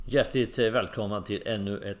Hjärtligt välkomna till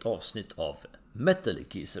ännu ett avsnitt av Metal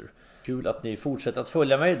Geezer. Kul att ni fortsätter att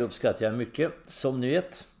följa mig, det uppskattar jag mycket. Som ni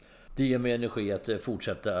vet, det ger mig energi att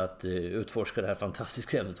fortsätta att utforska det här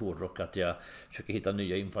fantastiska ämnet hårdrock. Att jag försöker hitta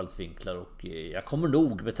nya infallsvinklar och jag kommer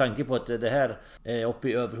nog, med tanke på att det här är uppe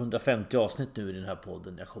i över 150 avsnitt nu i den här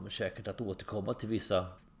podden. Jag kommer säkert att återkomma till vissa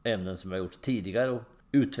ämnen som jag gjort tidigare och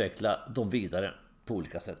utveckla dem vidare på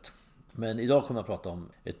olika sätt. Men idag kommer jag prata om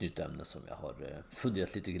ett nytt ämne som jag har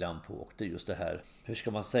funderat lite grann på, och det är just det här, hur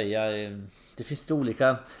ska man säga, det finns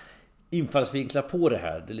olika infallsvinklar på det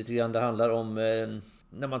här. Det är lite grann, det handlar om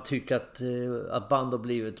när man tycker att band har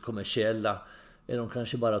blivit kommersiella, är de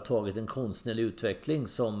kanske bara tagit en konstnärlig utveckling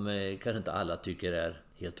som kanske inte alla tycker är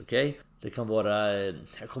helt okej. Det kan vara,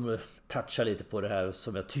 jag kommer att toucha lite på det här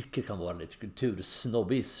som jag tycker kan vara lite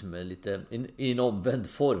kultursnobbism, lite i en omvänd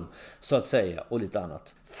form så att säga, och lite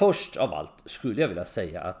annat. Först av allt skulle jag vilja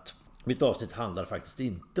säga att mitt avsnitt handlar faktiskt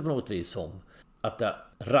inte på något vis om att jag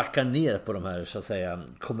rackar ner på de här så att säga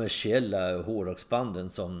kommersiella hårdrocksbanden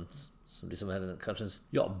som liksom är kanske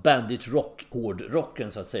bandit rock,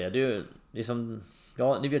 hårdrocken så att säga. Det är ju liksom,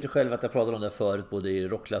 ja, ni vet ju själva att jag pratade om det förut, både i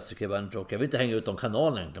rockklassiker och bandit rock. Jag vill inte hänga ut de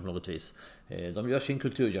kanalerna egentligen på något vis. De gör sin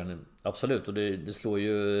kulturgärning, absolut, och det slår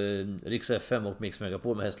ju Rix FM och Mix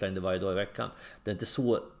Megapol med hästlängder varje dag i veckan. Det är inte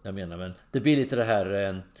så jag menar, men det blir lite det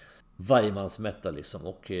här varjmans metal liksom.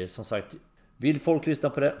 Och som sagt, vill folk lyssna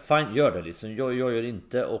på det, fine, gör det liksom. Jag gör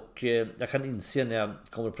inte, och jag kan inse när jag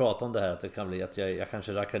kommer att prata om det här att det kan bli att jag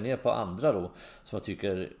kanske rackar ner på andra då, som jag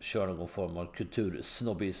tycker kör någon form av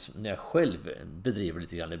kultursnobbism när jag själv bedriver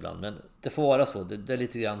lite grann ibland. Men det får vara så, det är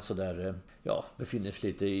lite grann så där, ja, befinner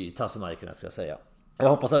sig lite i tassemarkerna ska jag säga. Jag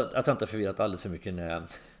hoppas att jag inte har förvirrat alldeles för mycket när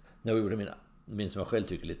jag gjorde min som jag själv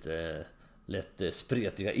tycker lite lätt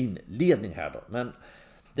spretiga inledning här då. Men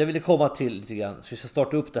det jag ville komma till lite grann, så vi ska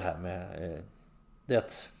starta upp det här med det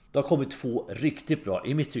att det har kommit två riktigt bra,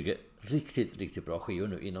 i mitt tycke riktigt bra skivor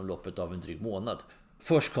nu inom loppet av en dryg månad.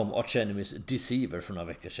 Först kom Arch Enemy's Deceiver för några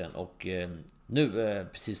veckor sedan, och nu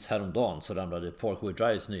precis häromdagen så ramlade Parkway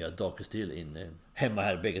Drives nya Darker Steel in hemma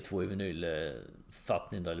här, bägge två i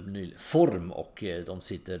vinylfattning eller vinylform, och de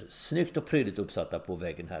sitter snyggt och prydligt uppsatta på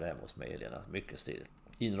väggen här hemma hos mig, Helena. Mycket stiligt,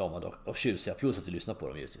 inramade och tjusiga, plus att vi lyssnar på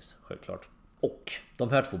dem givetvis, självklart. Och de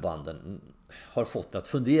här två banden har fått mig att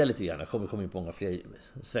fundera lite grann. Jag kommer komma in på många fler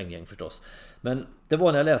svänggäng förstås. Men det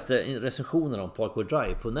var när jag läste recensioner om Parkway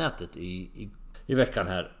Drive på nätet i veckan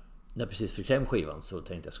här. När jag precis fick hem skivan, så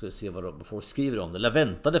tänkte jag skulle se vad folk skriver om den. Jag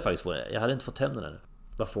väntade faktiskt på det. Jag hade inte fått hem den än.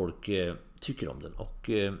 Vad folk tycker om den. Och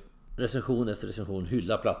recension efter recension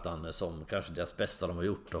hyllar plattan som kanske deras bästa de har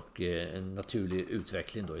gjort, och en naturlig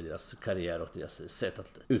utveckling då i deras karriär och deras sätt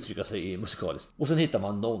att uttrycka sig musikaliskt. Och sen hittar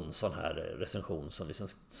man någon sån här recension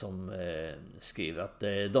som skriver att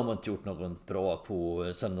de har inte gjort något bra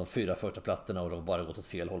på sen de 4 första plattorna, och de har bara gått åt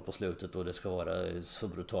fel håll på slutet, och det ska vara så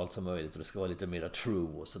brutalt som möjligt och det ska vara lite mer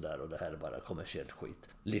true och sådär, och det här är bara kommersiellt skit.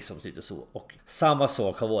 Liksom lite så. Och samma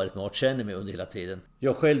sak har varit med Arch Enemy under hela tiden.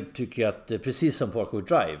 Jag själv tycker att precis som Parkway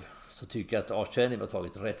Drive så tycker jag att Arch Enemy har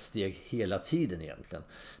tagit rätt steg hela tiden egentligen.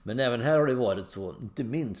 Men även här har det varit så, inte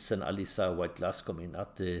minst sen Alissa White Glass kom in,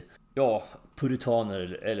 att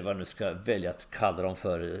puritaner eller vad nu ska välja att kalla dem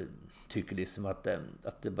för, tycker liksom att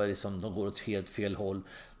det bara liksom, de går åt helt fel håll,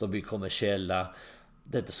 de blir kommersiella,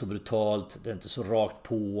 det är inte så brutalt, det är inte så rakt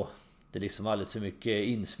på, det är liksom alldeles för mycket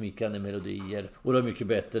insmickrande melodier, och det är mycket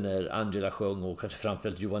bättre när Angela sjöng, och kanske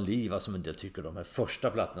framförallt Johan Liva som en del tycker, de här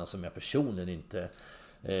första plattorna som jag personligen inte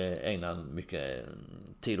ägnar mycket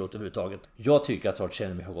tid åt överhuvudtaget. Jag tycker att Arch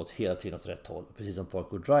Enemy har gått hela tiden åt rätt håll, precis som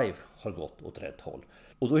Parkway Drive har gått åt rätt håll.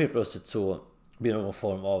 Och då helt plötsligt så blir det någon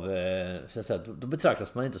form av då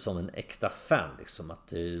betraktas man inte som en äkta fan liksom,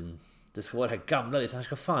 att det ska vara det här gamla liksom, här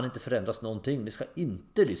ska fan inte förändras någonting, ni ska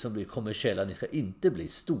inte liksom bli kommersiella, ni ska inte bli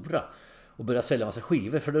stora och börja sälja massa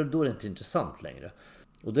skivor, för då är det inte intressant längre.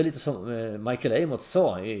 Och det är lite som Michael Amott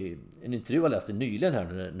sa i en intervju jag läste nyligen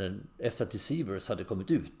här, när efter att Deceivers hade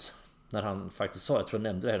kommit ut, när han faktiskt sa, jag tror jag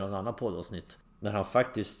nämnde det här i någon annan poddavsnitt, när han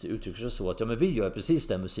faktiskt uttrycker sig så att ja, men vi gör precis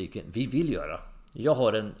den musiken vi vill göra. Jag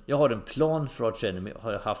har en plan för Arch Enemy,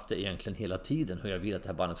 har jag haft det egentligen hela tiden, hur jag vill att det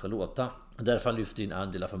här bandet ska låta. Därför han lyfte in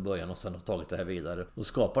Angela från början och sen har tagit det här vidare och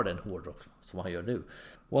skapar den hårdrock som han gör nu.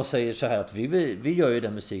 Och han säger så här att vi gör ju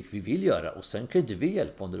den musik vi vill göra, och sen kan inte vi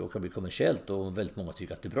hjälpa om det då kan bli kommersiellt och väldigt många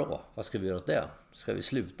tycker att det är bra. Vad ska vi göra åt det? Ska vi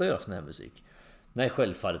sluta göra sån här musik? Nej,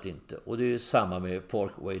 självfallet inte. Och det är ju samma med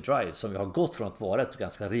Parkway Drive, som vi har gått från att vara ett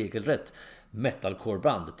ganska regelrätt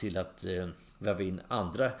metalcore-band till att väva in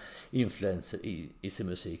andra influenser i sin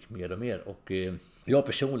musik mer och mer. Och jag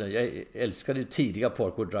personligen, jag älskade ju tidiga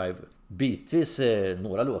Parkway Drive. Bitvis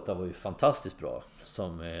några låtar var ju fantastiskt bra.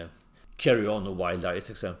 som Carry On och Wild Eyes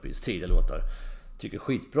exempelvis, tidiga låtar. Tycker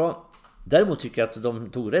skitbra. Däremot tycker jag att de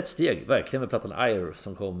tog rätt steg verkligen med plattan Ire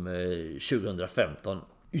som kom 2015.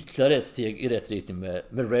 Ytterligare ett steg i rätt riktning med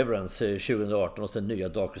Reverence 2018 och sen nya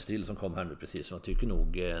Darker Steel som kom här nu precis. Som jag tycker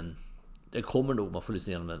nog det kommer nog, man får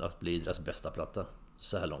lyssna igenom den, att bli deras bästa platta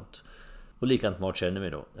så här långt. Och likadant March Enemy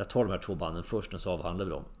då. Jag tar de här två banden först och så avhandlar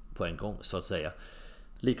vi dem på en gång så att säga.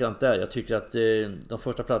 Likadant där, jag tycker att de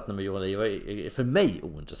första plattorna med Johan Leiva är för mig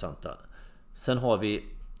ointressanta. Sen har vi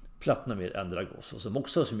plattorna med Andragos som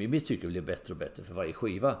också som i mitt tycke blir bättre och bättre för varje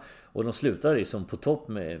skiva. Och de slutar liksom på topp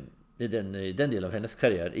med den delen av hennes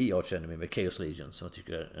karriär i Arch Enemy med Chaos Legion som jag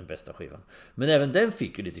tycker är den bästa skivan. Men även den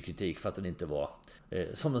fick ju lite kritik för att den inte var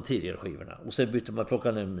som de tidigare skivorna. Och sen bytte man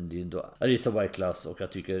plocka ner Arista White Class och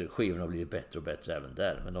jag tycker skivorna blir bättre och bättre även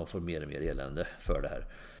där. Men de får mer och mer elände för det här.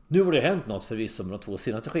 Nu har det hänt något förvisso med de två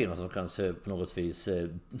senaste skivorna som kanske på något vis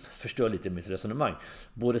förstör lite mitt resonemang.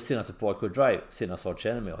 Både senaste Parkour Drive, senaste Arch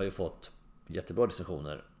Enemy har ju fått jättebra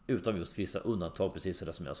recensioner. Utan just vissa undantag, precis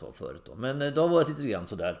det som jag sa förut då. Men det har varit lite grann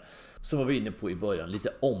sådär som var vi inne på i början,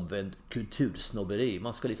 lite omvänd kultursnobberi.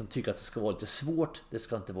 Man ska liksom tycka att det ska vara lite svårt, det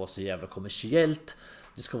ska inte vara så jävla kommersiellt,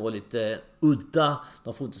 det ska vara lite udda,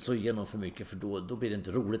 de får inte slå igenom för mycket för då blir det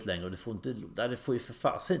inte roligt längre och det får ju för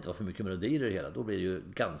fasen inte vara för mycket melodier i det hela, då blir det ju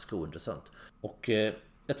ganska ointressant. Och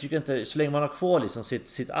jag tycker inte, så länge man har kvar liksom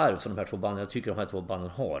sitt arv som de här två banden, jag tycker de här två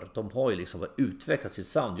banden de har ju liksom utvecklat sitt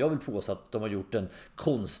sound. Jag vill påstå att de har gjort en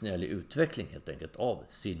konstnärlig utveckling helt enkelt av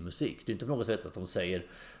sin musik. Det är inte på något sätt att de säger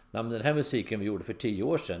nej, men den här musiken vi gjorde för 10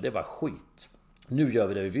 år sedan, det är bara skit. Nu gör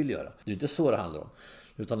vi det vi vill göra. Det är inte så det handlar om.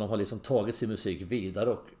 Utan de har liksom tagit sin musik vidare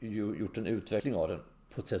och gjort en utveckling av den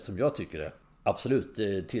på ett sätt som jag tycker är absolut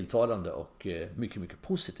tilltalande och mycket, mycket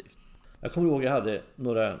positivt. Jag kommer ihåg att jag hade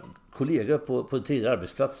några kollegor på en tidigare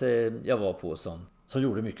arbetsplats jag var på som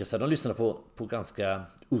gjorde mycket så här. De lyssnade på ganska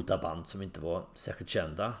udda band som inte var särskilt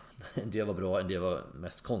kända. En del var bra, en del var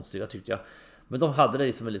mest konstiga tyckte jag. Men de hade det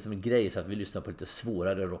liksom en grej så att vi lyssnade på lite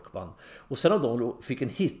svårare rockband. Och sen när de fick en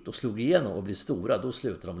hit och slog igenom och blev stora, då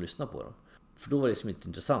slutade de lyssna på dem. För då var det liksom inte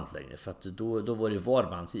intressant längre. För att då var det var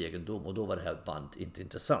bands egendom och då var det här bandet inte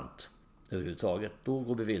intressant överhuvudtaget. Då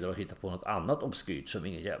går vi vidare och hittar på något annat obskyrt som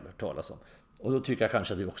ingen jävla hört talas om. Och då tycker jag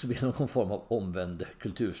kanske att det också blir någon form av omvänd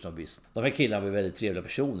kultursnobbism. De här killarna var väldigt trevliga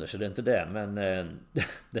personer så det är inte det. Men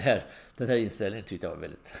den här inställningen tyckte jag var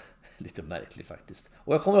väldigt lite märklig faktiskt.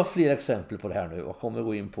 Och jag kommer att ha fler exempel på det här nu. Och kommer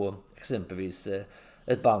gå in på exempelvis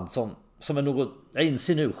ett band som är något jag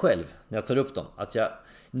inser nu själv när jag tar upp dem. Att jag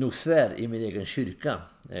nog svär i min egen kyrka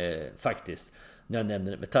faktiskt när jag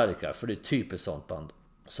nämner Metallica. För det är typiskt sånt band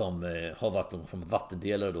som har varit någon form av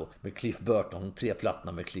vattendelare då med Cliff Burton, 3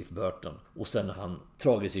 plattorna med Cliff Burton. Och sen han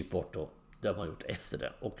tragiskt gick bort då. Det har man gjort efter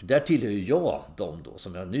det. Och där tillhör ju jag dem då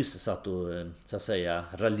som jag nyss satt och så att säga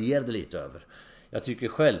raljerade lite över. Jag tycker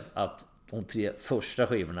själv att de 3 första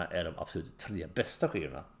skivorna är de absolut 3 bästa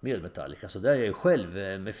skivorna med Metallica. Så där är jag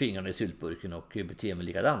själv med fingrarna i syltburken och beter mig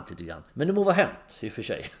likadant lite grann. Men det må vara hänt i och för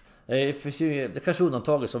sig. Det kanske är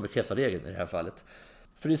undantaget som bekräftar regeln i det här fallet.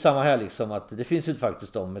 För det är samma här liksom att det finns ju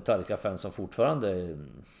faktiskt de Metallica-fans som fortfarande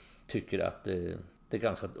tycker att det är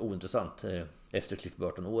ganska ointressant efter Cliff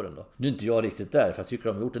Burton-åren då. Nu är inte jag riktigt där för jag tycker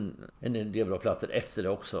de har gjort en del bra plattor efter det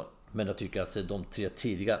också. Men jag tycker att de 3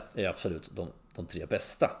 tidiga är absolut de 3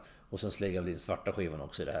 bästa. Och sen slänger jag väl in svarta skivan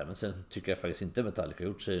också i det här. Men sen tycker jag faktiskt inte Metallica har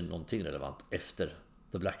gjort sig någonting relevant efter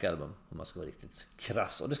The Black Album. Om man ska vara riktigt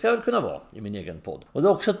krass. Och det ska jag väl kunna vara i min egen podd. Och det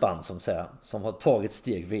är också ett band som har tagit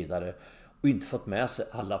steg vidare och inte fått med sig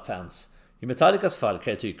alla fans. I Metallicas fall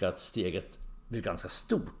kan jag tycka att steget blev ganska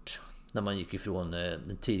stort. När man gick ifrån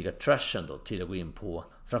den tidiga trashen då till att gå in på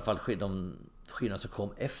framförallt de skivorna som kom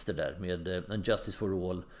efter där. Med Justice for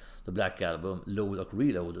All, The Black Album, Load och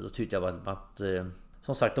Reload. Då tyckte jag att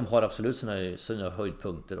som sagt, de har absolut sina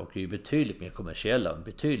höjdpunkter och är betydligt mer kommersiella,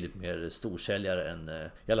 betydligt mer storsäljare än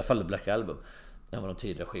i alla fall The Black Album än vad de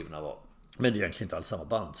tidigare skivorna var. Men det är egentligen inte alls samma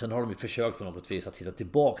band. Sen har de ju försökt på något vis att hitta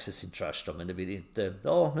tillbaka i sin trash då, men det blir inte,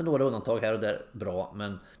 med några undantag här och där bra,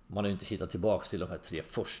 men man har ju inte hittat tillbaka till de här 3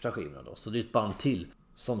 första skivorna då. Så det är ett band till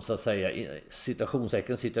som så att säga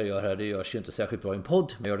citationstecken sitter jag gör här, det görs ju inte särskilt bra i en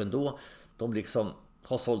podd, men gör det ändå. De liksom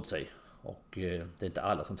har sålt sig och det är inte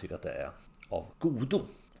alla som tycker att det är av godo.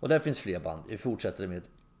 Och där finns fler band. Vi fortsätter med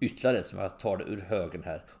ytterligare som jag tar det ur högen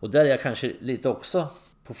här. Och där är jag kanske lite också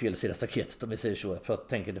på fel sida staketet om vi säger så. Jag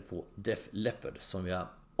tänker det på Def Leppard som jag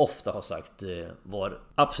ofta har sagt var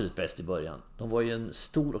absolut bäst i början. De var ju en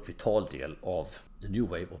stor och vital del av the new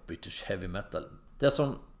wave of British heavy metal. Det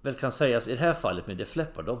som väl kan sägas i det här fallet med Def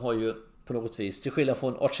Leppard, de har ju på något vis, till skillnad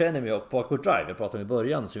från Arch Enemy och Parkour Drive jag pratade om i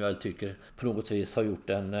början, som jag tycker på något vis har gjort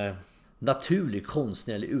en naturlig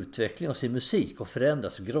konstnärlig utveckling av sin musik och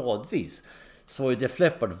förändras gradvis, så var ju Def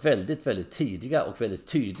Leppard väldigt, väldigt tidiga och väldigt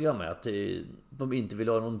tydliga med att de inte vill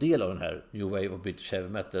ha någon del av den här New Wave och British Heavy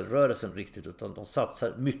Metal-rörelsen riktigt, utan de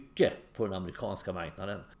satsar mycket på den amerikanska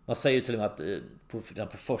marknaden. Man säger ju till och med att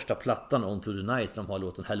på första plattan On Through the Night, de har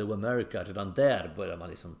låten Hello America, redan där börjar man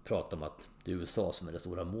liksom prata om att det är USA som är det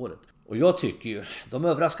stora målet. Och jag tycker ju, de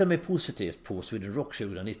överraskade mig positivt på Sweden Rock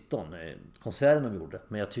 2019, konserten de gjorde,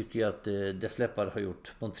 men jag tycker ju att Def Leppard har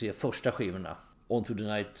gjort de 3 första skivorna, On Through the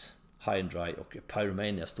Night, High and Dry och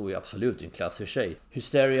Pyromania, står ju absolut i en klass för sig.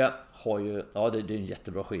 Hysteria har ju, ja det är en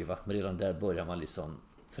jättebra skiva, men redan där börjar man liksom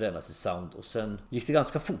förändra sitt sound, och sen gick det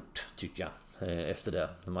ganska fort tycker jag efter det,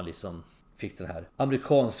 när man liksom fick den här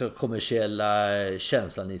amerikanska kommersiella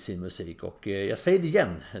känslan i sin musik. Och jag säger det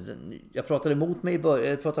igen, jag pratade emot mig i början,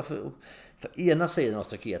 jag pratade för ena sidan av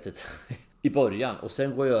staketet i början, och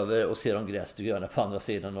sen går jag över och ser de gräsgröna på andra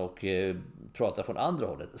sidan och pratar från andra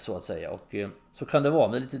hållet så att säga. Och så kan det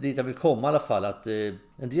vara, men lite dit jag vill komma i alla fall, att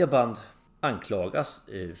en del band anklagas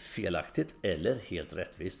felaktigt eller helt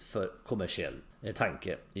rättvist för kommersiell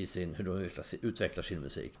tanke i hur de utvecklar sin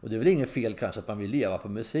musik. Och det är väl ingen fel kanske att man vill leva på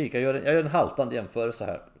musik. Jag gör en haltande jämförelse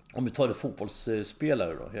här. Om vi tar det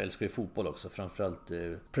fotbollsspelare då. Jag älskar ju fotboll också. Framförallt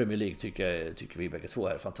Premier League tycker vi bägge två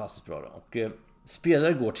är fantastiskt bra då. Och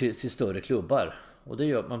spelare går till större klubbar. Och det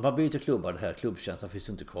gör man byter klubbar, det här klubbkänslan finns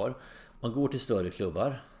ju inte kvar. Man går till större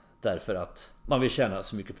klubbar därför att man vill tjäna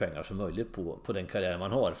så mycket pengar som möjligt på den karriär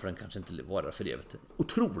man har, för den kanske inte varar för evigt.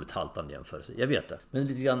 Otroligt haltande jämförelse, jag vet det. Men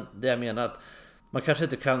lite grann det jag menar, att man kanske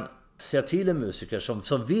inte kan säga till en musiker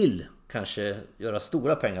som vill kanske göra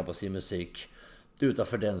stora pengar på sin musik utan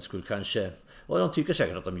för den skull kanske, och de tycker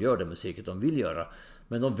säkert att de gör den musiken de vill göra,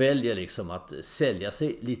 men de väljer liksom att sälja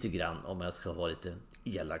sig lite grann, om jag ska vara lite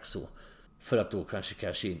elak så, för att då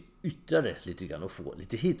kanske in ytterligare lite grann och få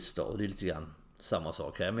lite hits då. Och det är lite grann samma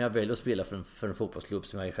sak här. Men jag väljer att spela för en fotbollsklubb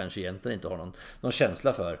som jag kanske egentligen inte har någon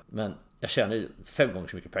känsla för, men jag tjänar 5 gånger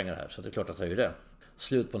så mycket pengar här, så det är klart att jag gör det.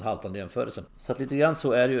 Slut på en haltande jämförelse. Så att lite grann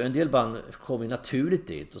så är det ju, en del band kommer naturligt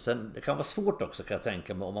dit, och sen det kan vara svårt också, kan jag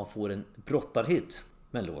tänka mig, om man får en brottarhit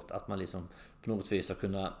med en låt, att man liksom på något vis ska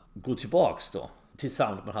kunna gå tillbaks då till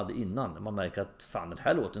soundet man hade innan. Man märker att fan, den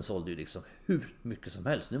här låten sålde ju liksom hur mycket som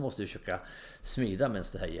helst. Nu måste vi försöka smida medan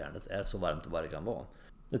det här järnet är så varmt och bara kan vara.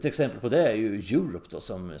 Ett exempel på det är ju Europe då,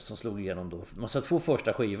 som slog igenom då. Man sa 2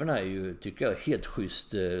 första skivorna är ju, tycker jag, helt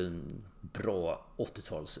schysst bra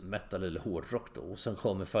 80-tals metal eller hårdrock då. Och sen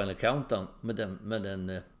kommer Final Countdown med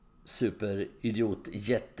den superidiot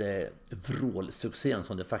jättevrålsuccén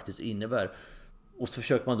som det faktiskt innebär. Och så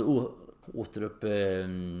försöker man då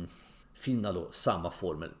finna då samma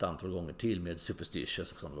formel ett antal gånger till med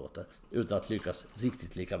Superstitious och sådana låtar, utan att lyckas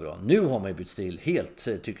riktigt lika bra. Nu har man ju bytt stil helt,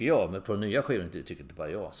 tycker jag, men på den nya skivan tycker inte bara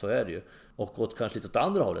jag, så är det ju. Och gått kanske lite åt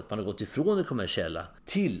andra hållet. Man har gått ifrån det kommersiella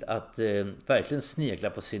till att verkligen snegla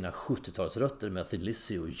på sina 70-talsrötter med Thin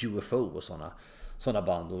Lizzy och UFO och sådana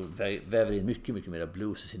band, och väver in mycket, mycket mer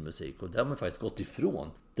blues i sin musik. Och där har man faktiskt gått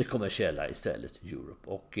ifrån det kommersiella istället, Europe.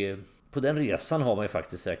 Och på den resan har man ju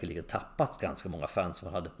faktiskt säkerligen tappat ganska många fans som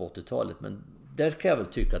man hade på 80-talet. Men där kan jag väl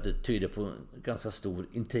tycka att det tyder på ganska stor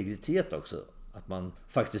integritet också, att man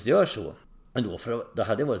faktiskt gör så. Men då, för det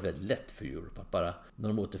hade varit väldigt lätt för Europe att bara, när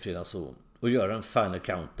de återförenas så, och göra en Final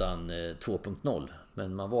Countdown 2.0.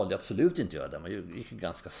 Men man valde absolut inte att göra det. Man gick en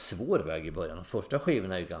ganska svår väg i början. De första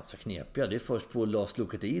skivorna är ju ganska knepiga. Det är först på Last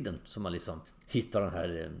Look at Eden som man liksom hittar de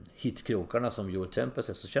här hitkrokarna som Joe Tempest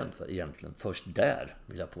är så känd för egentligen. Först där,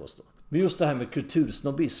 vill jag påstå. Men just det här med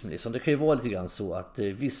kultursnobbism liksom, det kan ju vara lite grann så att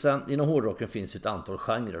vissa, inom hårdrocken finns ett antal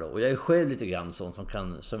genrer då, och jag är själv lite grann sån som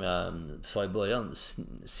kan, som jag sa i början,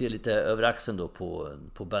 se lite över axeln då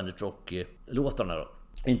på Bandit Rock-låtarna då.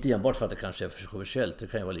 Inte enbart för att det kanske är för kommersiellt, det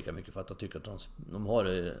kan ju vara lika mycket för att jag tycker att de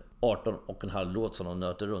har 18 och en halv låt som de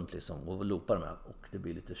nöter runt liksom och loopar med, och det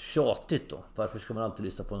blir lite tjatigt då. Varför ska man alltid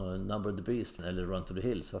lyssna på Number of the Beast eller Run to the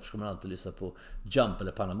Hills? Varför ska man alltid lyssna på Jump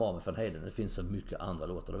eller Panama med Van Halen? Det finns så mycket andra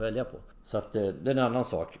låtar att välja på. Så att det är en annan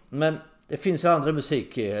sak. Men det finns ju andra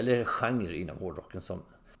musik eller genrer inom hårdrocken som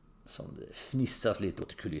fnissas lite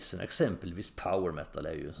åt kulisserna. Exempelvis power metal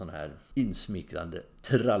är ju en sån här insmickrande,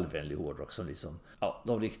 trallvänlig hårdrock som liksom, ja,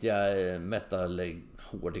 de riktiga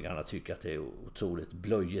metal-hårdingarna tycker att det är otroligt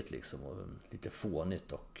blöjigt liksom, och lite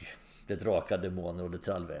fånigt, och det drakar demoner och det är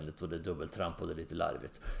trallvänligt och det är dubbeltramp och det är lite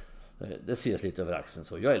larvigt. Det ses lite över axeln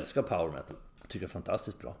så. Jag älskar power metal. Jag tycker det är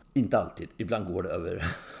fantastiskt bra. Inte alltid. Ibland går det över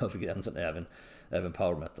gränsen även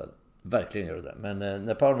power metal. Verkligen gör det där. Men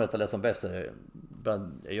när power metal är som bäst,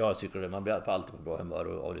 jag tycker det, man blir alltid på bra humör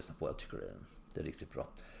och lyssna på. Jag tycker det är riktigt bra.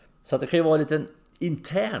 Så att det kan ju vara en liten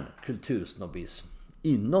intern kultursnobbism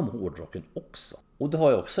inom hårdrocken också. Och det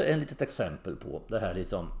har jag också en litet exempel på det här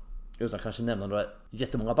liksom, utan kanske nämna några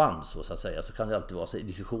jättemånga band så att säga, så kan det alltid vara så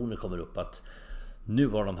diskussioner kommer upp att nu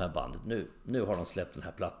har de här bandet, nu har de släppt den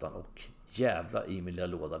här plattan och jävla i min lilla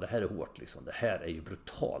låda, det här är hårt liksom, det här är ju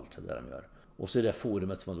brutalt det de gör. Och så i det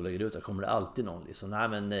forumet som man då lägger ut, där kommer det alltid någon liksom, nej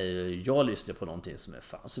men jag lyssnar på någonting som är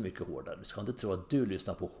fan så mycket hårdare. Du ska inte tro att du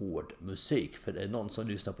lyssnar på hård musik, för det är någon som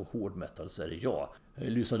lyssnar på hård metal så är det jag.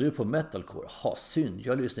 Lyssnar du på metalcore? Ha synd,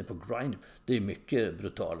 jag lyssnar på grind. Det är mycket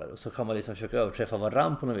brutalare. Och så kan man liksom försöka överträffa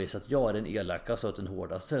varann på något vis, att jag är den elaka så att den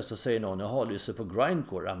hårdaste. Så säger någon, jag lyssnar på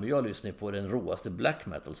grindcore, ja, men jag lyssnar på den råaste black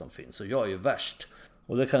metal som finns och jag är ju värst.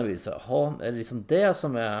 Och det kan vi säga, är det liksom det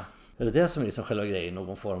som är liksom själva grejen,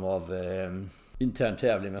 någon form av intern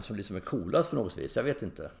tävling, men som liksom är coolast på något vis. Jag vet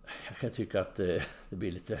inte. Jag kan tycka att det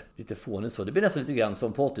blir lite fånigt så. Det blir nästan lite grann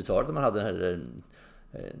som på 80-talet när man hade den här,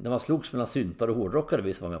 när man slogs mellan syntar och hårdrockare,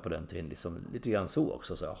 vi som var med på den tiden, liksom lite grann så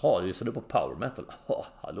också. Så jaha, lyssnar du på power metal?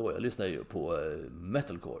 Hallå, jag lyssnar ju på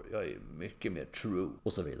metalcore. Jag är mycket mer true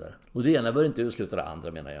och så vidare. Och det ena bör inte utesluta det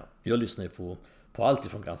andra, menar jag. Jag lyssnar ju på allt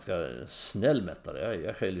ifrån ganska snäll metal.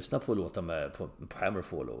 Jag kan ju lyssna på låtar med på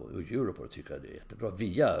Hammerfall och Europe och tycker det är jättebra,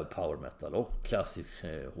 via power metal och klassisk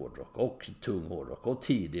hårdrock och tung hårdrock och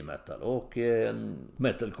tidig metal och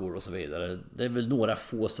metalcore och så vidare. Det är väl några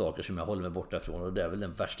få saker som jag håller mig borta ifrån, och det är väl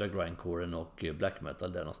den värsta grindcoren och black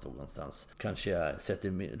metal där någonstans. Kanske jag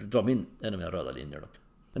drar min en av mina röda linjer då.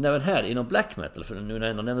 Men även här inom black metal, för nu när jag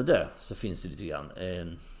ändå nämner det, så finns det lite grann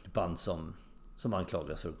band som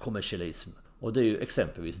anklagas för kommersialism. Och det är ju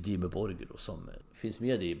exempelvis Dimmu Borgir då, som finns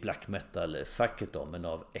med i black metal-facket då, men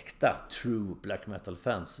av äkta true black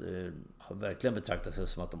metal-fans har verkligen betraktat sig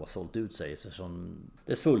som att de har sålt ut sig, eftersom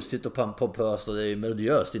det är svulstigt och pompöst och det är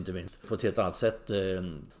melodiöst inte minst, på ett helt annat sätt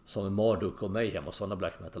som Marduk och Mayhem och sådana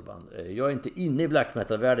black metal-band. Jag är inte inne i black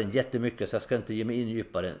metal-världen jättemycket, så jag ska inte ge mig in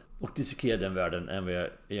djupare och dissekera den världen än vad jag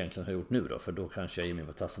egentligen har gjort nu då, för då kanske jag ger mig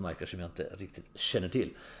på tassemarker som jag inte riktigt känner till.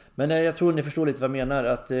 Men jag tror ni förstår lite vad jag menar,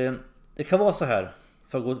 att det kan vara så här,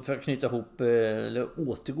 för att knyta ihop eller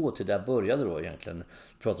återgå till där jag började då egentligen.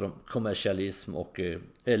 Vi pratar om kommersialism och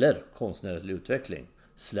eller konstnärlig utveckling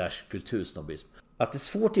 / kultursnobbism. Att det är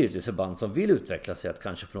svårt givetvis för band som vill utveckla sig att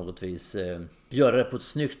kanske på något vis göra det på ett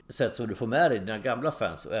snyggt sätt så du får med dig dina gamla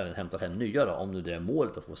fans och även hämta hem nya då, om nu det är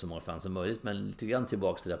målet att få så många fans som möjligt. Men lite grann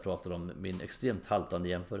tillbaka till det jag pratade om, min extremt haltande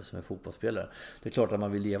jämförelse med fotbollsspelare. Det är klart att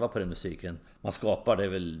man vill leva på den musiken man skapar, det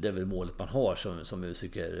är väl målet man har som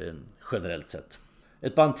musiker generellt sett.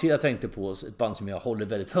 Ett band till jag tänkte på, ett band som jag håller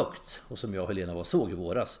väldigt högt och som jag och Helena var såg i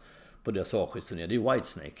våras på deras avskyddsturné, det är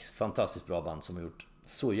Whitesnake. Fantastiskt bra band som har gjort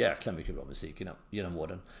så jäkla mycket bra musik genom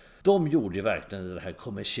åren. De gjorde ju verkligen den här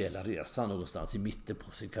kommersiella resan någonstans i mitten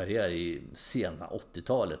på sin karriär i sena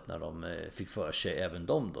 80-talet, när de fick för sig, även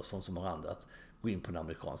de då, som så många andra, att gå in på den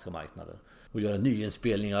amerikanska marknaden och göra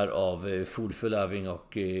nyinspelningar av Food for Loving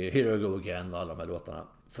och Here I Go Again och alla de här låtarna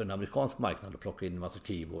för en amerikansk marknad, och plocka in en massa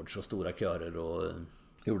keyboards och stora körer och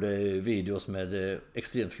gjorde videos med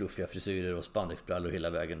extremt fluffiga frisyrer och spandexbrallor hela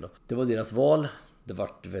vägen då. Det var deras val, det var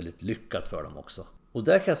väldigt lyckat för dem också. Och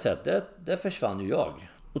där kan jag säga att där försvann ju jag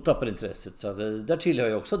och tappade intresset, så att där tillhör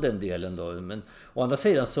jag också den delen då. Men å andra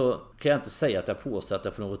sidan så kan jag inte säga att jag påstår att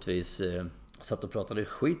jag på något vis satt och pratade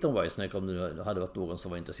skit om Whitesnake, om det hade varit någon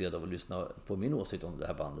som var intresserad av att lyssna på min åsikt om det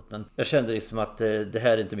här bandet. Men jag kände liksom att det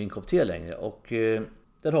här är inte min kopp te längre, och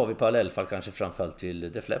där har vi parallellfall kanske framförallt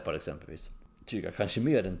till Def Leppard exempelvis. Tycker kanske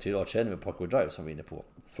mer än till Arch Enemy och Parkway Drive som vi är inne på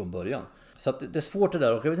från början. Så att det är svårt det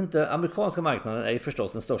där, och jag vet inte, amerikanska marknaden är ju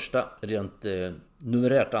förstås den största rent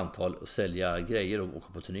numerärt antal att sälja grejer och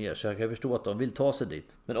åka på turnéer, så jag kan förstå att de vill ta sig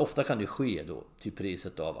dit. Men ofta kan det ske då till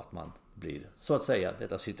priset av att man blir, så att säga,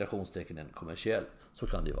 detta citationstecken, en kommersiell. Så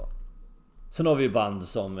kan det ju vara. Sen har vi band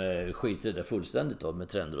som skiter i det fullständigt då, med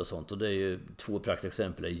trender och sånt, och det är ju två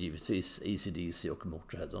praktexempel är givetvis AC/DC och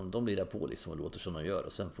Motörhead. De blir där på liksom och låter som de gör,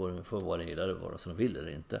 och sen får var den gillar det vara som de vill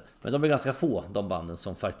eller inte. Men de är ganska få, de banden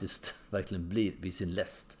som faktiskt verkligen blir vid sin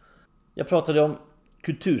läst. Jag pratade om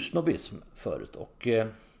kultursnobbism förut, och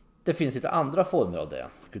det finns lite andra former av det.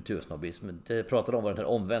 Kultursnobbism, det pratade om var den här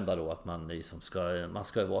omvända då, att man liksom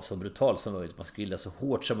ska vara så brutal som möjligt, man ska gilla så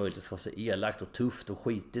hårt som möjligt, det ska vara så elakt och tufft och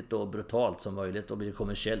skitigt och brutalt som möjligt, och blir det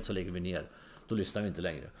kommersiellt så lägger vi ner, då lyssnar vi inte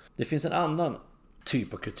längre. Det finns en annan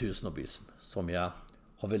typ av kultursnobbism som jag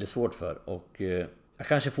har väldigt svårt för, och jag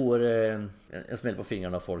kanske får en smäll på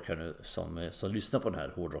fingrarna av folk här nu som lyssnar på den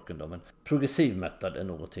här hårdrocken då, men progressiv metal är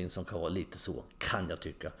någonting som kan vara lite så, kan jag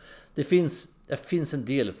tycka. Det finns en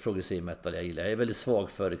del progressiv metal jag gillar. Jag är väldigt svag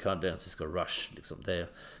för det kanadensiska Rush liksom. Men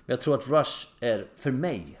jag tror att Rush är för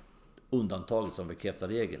mig undantaget som bekräftar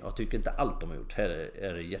regeln, och jag tycker inte allt de har gjort här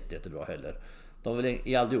är jättebra heller. De har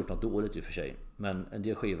väl aldrig gjort något dåligt i och för sig. Men en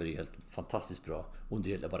del skivor är helt fantastiskt bra. Och en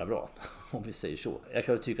del är bara bra. Om vi säger så. Jag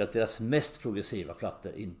kan väl tycka att deras mest progressiva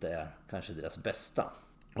plattor inte är kanske deras bästa.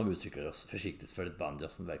 Om vi uttrycker oss försiktigt för ett band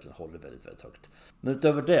som verkligen håller väldigt, väldigt högt. Men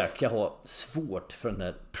utöver det kan jag ha svårt för den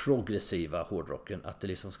här progressiva hårdrocken. Att det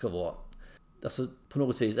liksom ska vara, alltså på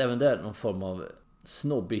något vis, även där någon form av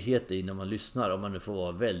snobbighet i när man lyssnar. Om man nu får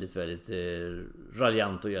vara väldigt, väldigt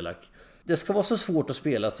raljant och elak. Det ska vara så svårt att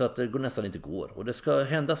spela så att det nästan inte går. Och det ska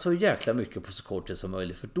hända så jäkla mycket på så kort tid som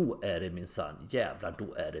möjligt. För då är det minsann, jävlar,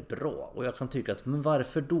 då är det bra. Och jag kan tycka att, men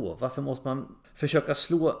varför då? Varför måste man försöka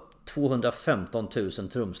slå 215 000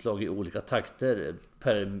 trumslag i olika takter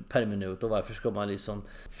per minut? Och varför ska man liksom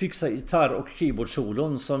fixa gitarr och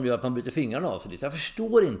keyboardsolon som gör att man byter fingrarna av sig? Jag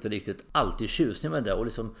förstår inte riktigt alltid tjusningen med det. Och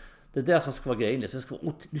liksom, det är det som ska vara grejen. Det ska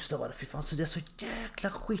vara, lyssna bara, fy fan, så det är så jäkla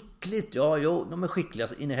skickligt. Ja, jo, de är skickliga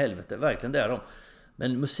alltså, in i helvete, verkligen det är de.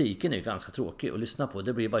 Men musiken är ju ganska tråkig att lyssna på.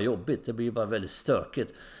 Det blir bara jobbigt, det blir bara väldigt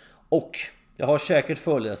stökigt. Och jag har säkert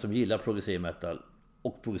följare som gillar progressiv metal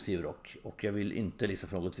och progressiv rock. Och jag vill inte liksom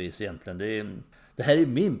på något vis egentligen. Det här är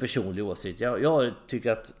min personliga åsikt. Jag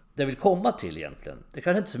tycker att det vill komma till egentligen. Det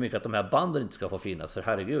kanske inte så mycket att de här banden inte ska få finnas. För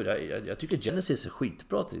herregud, jag tycker Genesis är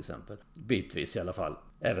skitbra till exempel. Bitvis i alla fall.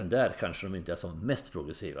 Även där kanske de inte är som mest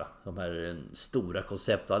progressiva. De här stora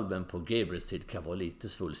konceptalben på Gabriels tid kan vara lite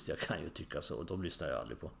svulstiga, kan jag ju tycka så. Och de lyssnar jag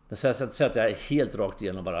aldrig på. Men så att jag är helt rakt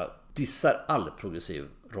igenom bara dissar all progressiv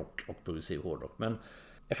rock och progressiv hårdrock. Men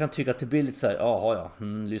jag kan tycka att det blir lite så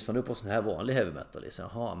här, lyssnar du på sån här vanlig heavy metal liksom,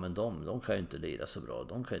 jaha, men de kan ju inte lira så bra,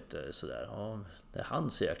 de kan inte sådär, det är han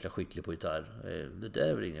så jäkla skicklig på gitarr, det där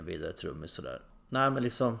är väl ingen vidare trummis sådär. Nej, men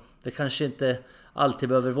liksom, det kanske inte alltid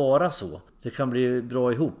behöver vara så. Det kan bli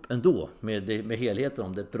bra ihop ändå med helheten,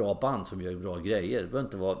 om det är ett bra band som gör bra grejer. Det behöver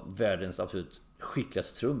inte vara världens absolut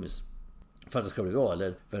skickligaste trummis för att det ska bli bra,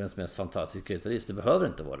 eller världens mest fantastiska gitarrist. Det behöver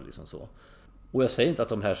inte vara liksom så. Och jag säger inte att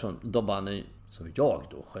de banden som jag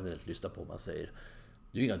då generellt lyssnar på, man säger,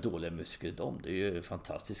 det är ju inga dåliga musiker det är ju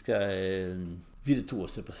fantastiska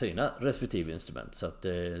virtuoser på sina respektive instrument. Så att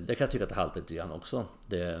det kan jag tycka att det haltar lite grann också,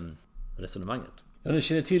 det resonemanget. Jag nu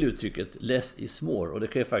känner till uttrycket less is more, och det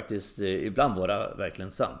kan ju faktiskt ibland vara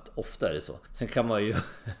verkligen sant. Ofta är det så. Sen kan man ju,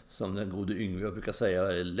 som den gode Yngve brukar säga,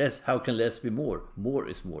 how can less be more?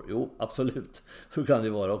 More is more. Jo, absolut. Så kan det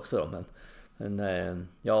vara också då, men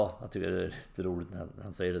ja, jag tycker det är lite roligt när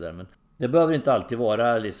han säger det där. Men det behöver inte alltid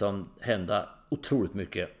vara liksom hända otroligt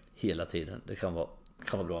mycket hela tiden. Det kan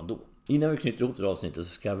vara bra ändå. Innan vi knyter ihop det avsnittet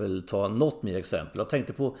så ska jag väl ta något mer exempel. Jag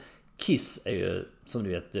tänkte på Kiss är ju, som ni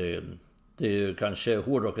vet, det är ju kanske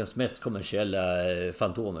hårdrockens mest kommersiella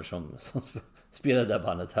fantomer som spelade det där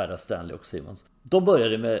bandet, herrar Stanley och Simmons. De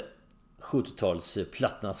började med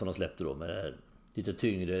 70-talsplattorna som de släppte då, med lite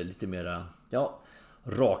tyngre, lite mera,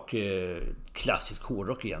 rak klassisk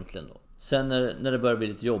hårdrock egentligen då. Sen när det började bli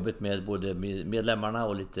lite jobbigt med både medlemmarna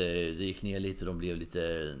och lite, det gick ner lite, de blev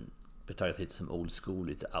lite betraktat lite som old school,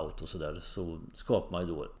 lite out och sådär, så skapade man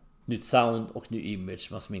ju då nytt sound och ny image,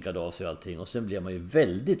 man sminkade av sig och allting. Och sen blev man ju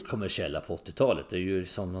väldigt kommersiella på 80-talet. Det är ju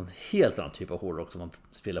som någon helt annan typ av hårdrock som man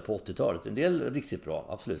spelar på 80-talet. En del riktigt bra,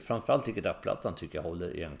 absolut. Framförallt tycker jag plattan tycker jag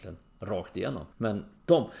håller egentligen rakt igenom. Men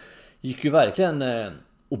de gick ju verkligen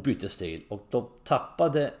och bytte stil. Och de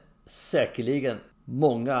tappade säkerligen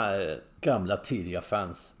många gamla tidiga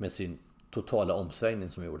fans med sin totala omsvängning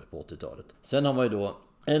som gjorde på 80-talet. Sen har man ju då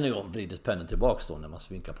än en gång vridit pennen tillbaks då när man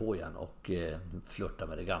svinkar på igen och flörtar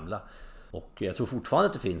med det gamla. Och jag tror fortfarande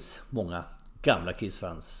att det finns många gamla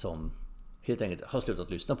Kiss-fans som helt enkelt har slutat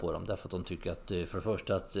lyssna på dem. Därför att de tycker att för det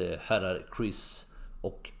första att herrar Chris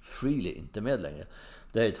och Frehley inte är med längre.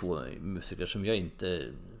 Det är två musiker som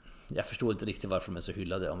jag förstår inte riktigt varför de är så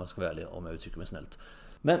hyllade, om jag ska vara ärlig, om jag uttrycker mig snällt.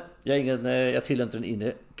 Men jag tillhör inte den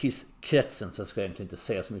inne Kiss-kretsen, så jag ska egentligen inte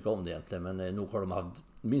säga så mycket om det egentligen. Men nog har de haft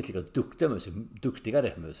minst lika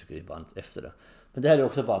duktigare musiker i bandet efter det. Men det här är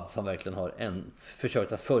också band som verkligen har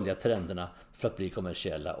försökt att följa trenderna för att bli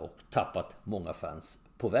kommersiella och tappat många fans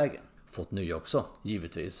på vägen. Fått nya också,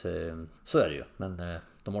 givetvis. Så är det ju. Men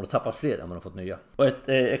de har tappat fler än man har fått nya. Och ett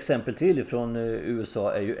exempel till från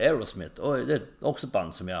USA är ju Aerosmith. Och det är också ett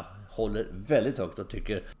band som jag håller väldigt högt och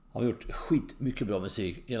tycker har gjort mycket bra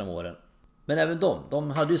musik genom åren. Men även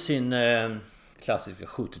de hade ju sin klassiska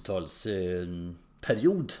 70-tals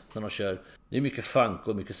period när de kör. Det är mycket funk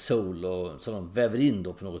och mycket soul och så de väver in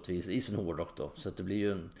då på något vis i sin hårdrock då. Så att det blir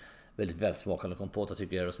ju en väldigt välsmakande kompott. Jag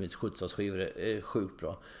tycker Aerosmiths 70-talsskivor är sjukt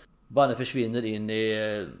bra. Bandet försvinner in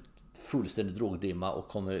i fullständig drogdimma och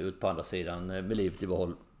kommer ut på andra sidan med livet i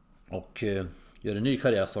behåll. Och gör en ny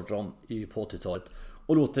karriär, startar om på 80-talet.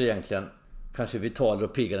 Och låter egentligen kanske vitalare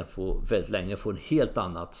och piggare på väldigt länge, får en helt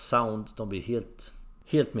annat sound. De blir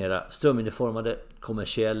helt mera strömlinjeformade,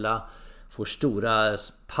 kommersiella, får stora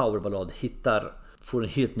powerballad-hittar, får en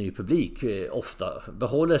helt ny publik ofta.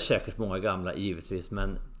 Behåller säkert många gamla givetvis,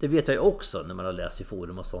 men det vet jag ju också när man har läst i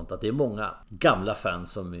forum och sånt, att det är många gamla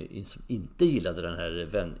fans som inte gillade den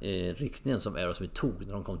här riktningen som Aerosmith tog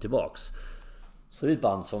när de kom tillbaks. Så det är ett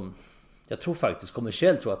band som jag tror faktiskt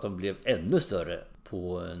kommersiellt tror att de blev ännu större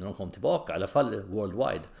när de kom tillbaka, i alla fall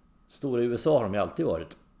worldwide. Stora i USA har de ju alltid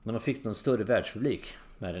varit, men de fick någon större världspublik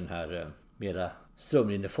med den här mera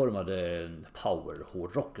strömlinjeformade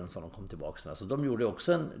power-hårdrocken som de kom tillbaks med. Så de gjorde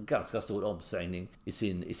också en ganska stor omsvängning i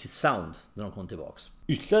sitt sound när de kom tillbaks.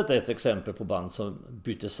 Ytterligare ett exempel på band som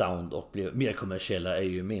bytte sound och blev mer kommersiella är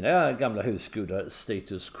ju mina gamla husgudar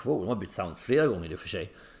Status Quo. De har bytt sound flera gånger i och för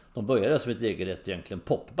sig. De började som ett regelrätt egentligen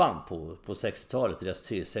popband på 60-talet.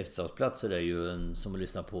 Deras 60-talsplatser är ju som att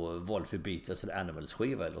lyssna på Wolfie Beatles eller Animals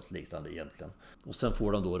skiva eller något liknande egentligen. Och sen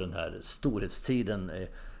får de då den här storhetstiden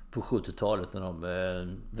på 70-talet när de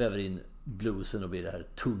väver in bluesen och blir det här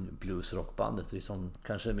tung bluesrockbandet. Det är som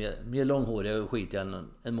kanske mer långhåriga och skitiga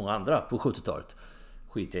än många andra på 70-talet.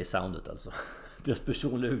 Skitiga i soundet alltså. Deras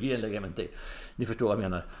personliga hygien lägger jag inte i. Ni förstår vad jag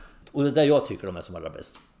menar. Och det är där jag tycker de är som allra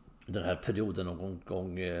bäst. Den här perioden någon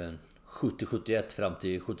gång 70-71 fram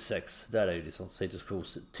till 76. Där är ju liksom Status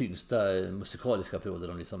Quos tyngsta musikaliska perioder.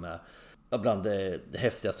 De liksom är bland det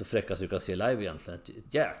häftigaste och fräckaste du kan se live egentligen. Ett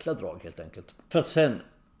jäkla drag helt enkelt. För att sen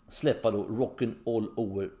släppa då Rockin' All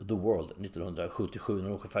Over The World 1977 när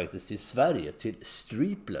de åker faktiskt till Sverige till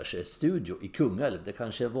Streeplers studio i Kungälv. Det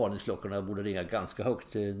kanske varningsklockorna borde ringa ganska högt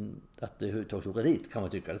att det överhuvudtaget åka dit kan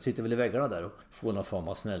man tycka. Det sitter väl i väggarna där och får någon form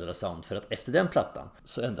av snällare sound, för att efter den plattan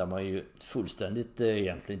så ändrar man ju fullständigt,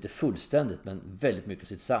 egentligen inte fullständigt men väldigt mycket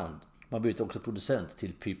sitt sound. Man byter också producent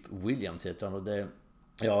till Pip Williams heter han, och det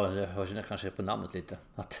hörs kanske på namnet lite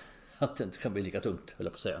att det inte kan bli lika tungt, höll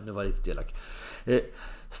jag på att säga. Nu var jag riktigt elak.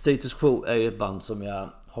 Status Quo är ett band som jag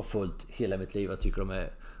har följt hela mitt liv. Jag tycker de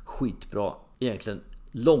är skitbra. Egentligen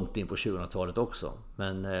långt in på 2000-talet också.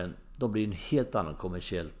 Men de blir en helt annan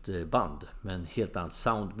kommersiellt band. Med en helt annan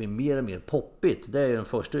sound. Blir mer och mer poppigt. Det är den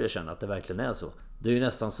första jag känner att det verkligen är så. Det är ju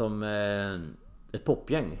nästan som ett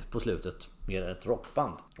popgäng på slutet. Mer än ett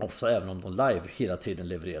rockband. Ofta även om de live hela tiden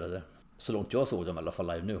levererade. Så långt jag såg dem i alla fall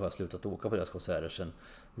live. Nu har jag slutat åka på deras konserter sen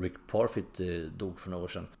Rick Parfitt dog för några år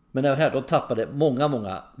sedan. Men även här, de tappade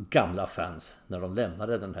många gamla fans när de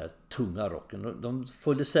lämnade den här tunga rocken. De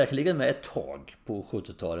följde säkerligen med ett tag på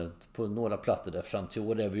 70-talet på några plattor där fram till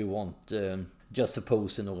Whatever You Want, Just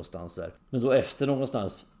Suppose någonstans där. Men då efter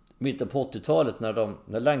någonstans mitten på 80-talet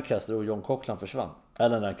när Lancaster och John Cochran försvann.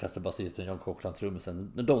 Eller Lancaster basisten, John Cochran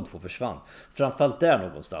trummisen, när de två försvann. Framförallt där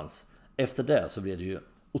någonstans. Efter det så blev det ju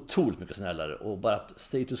otroligt mycket snällare, och bara att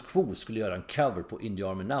Status Quo skulle göra en cover på In the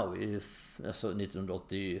Army Now alltså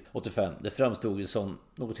 1985, det framstod ju som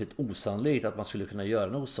något helt osannolikt att man skulle kunna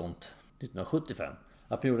göra något sånt 1975.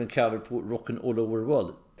 Att man gjorde en cover på Rockin' All Over the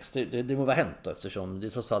World, det må vara hänt då, eftersom det är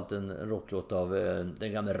trots allt en rocklåt av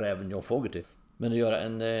den gamla räven John Fogerty. Men att göra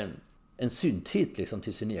en synthit liksom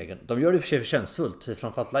till sin egen, de gör det för sig förtjänstfullt,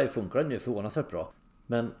 framförallt live funkar den ju förvånansvärt bra.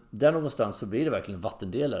 Men där någonstans så blir det verkligen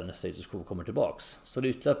vattendelare när Status Quo kommer tillbaks. Så det är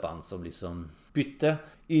ytterligare ett band som liksom bytte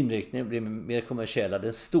inriktning, blev mer kommersiella.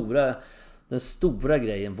 Den stora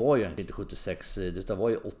grejen var ju inte 76, utan var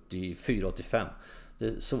ju 84-85.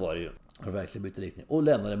 Så var det ju. Och verkligen bytte riktning. Och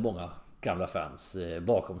lämnade många gamla fans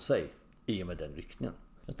bakom sig i och med den riktningen.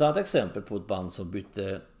 Ett annat exempel på ett band som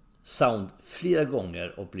bytte sound flera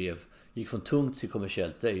gånger och gick från tungt till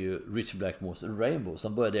kommersiellt är ju Richard Blackmore's Rainbow,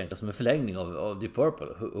 som började egentligen som en förlängning av Deep Purple,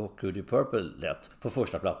 och hur Deep Purple lät på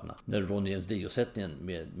första plattorna. När Ronny James Dio-sättningen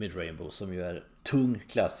med Rainbow, som ju är tung,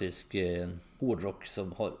 klassisk hårdrock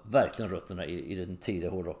som har verkligen rötterna i den tidiga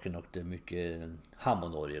hårdrocken, och det är mycket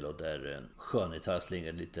Hammondorgel och där sköngitarr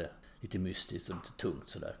slingar lite mystiskt och lite tungt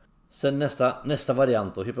sådär. Sen nästa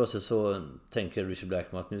variant då, helt plötsligt så tänker Richard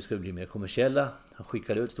Blackmore att nu ska vi bli mer kommersiella. Han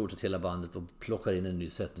skickar ut stort sett hela bandet och plockar in en ny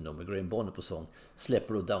sättning då med Graham Bonnet på sång.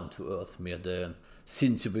 Släpper då Down to Earth med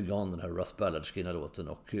Since You Begun, den här Russ Ballard-skrivna låten,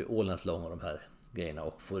 och All Night Long och de här grejerna,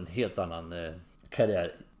 och får en helt annan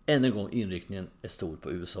karriär. Än en gång inriktningen är stor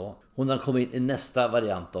på USA. Och när han kommer in i nästa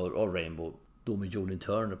variant av Rainbow, då med Jolene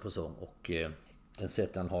Turner på sång, och den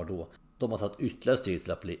sätten han har då, de har tagit ytterligare steg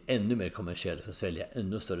till att bli ännu mer kommersiella och sälja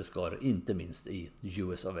ännu större skaror, inte minst i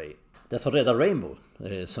US of A. Det som räddar Rainbow,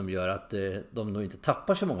 som gör att de nog inte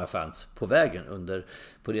tappar så många fans på vägen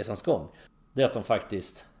på resans gång, det är att de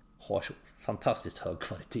faktiskt har så fantastiskt hög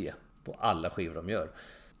kvalitet på alla skivor de gör.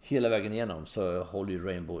 hela vägen igenom så håller ju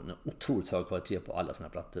Rainbow en otroligt hög kvalitet på alla sina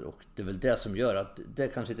plattor. Och det är väl det som gör att det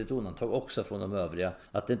kanske är ett undantag också från de övriga.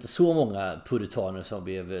 Att det inte är så många puritaner som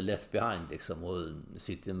blev left behind liksom, och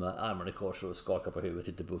sitter med armarna i kors och skakar på huvudet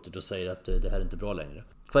lite buttert och säger att det här är inte bra längre.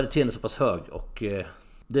 Kvaliteten är så pass hög och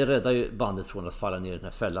det räddar ju bandet från att falla ner i den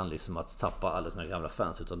här fällan liksom, att tappa alla sina gamla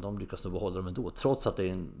fans, utan de lyckas nog behålla dem ändå, trots att det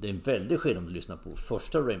är en väldig skillnad om du lyssnar på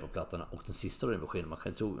första Rainbow-plattorna och den sista Rainbow-skivan. Man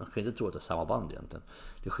kan inte tro att det är samma band egentligen.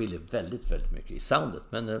 Det skiljer väldigt, väldigt mycket i soundet,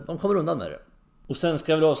 men de kommer undan med det. Och sen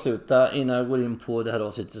ska vi avsluta innan jag går in på det här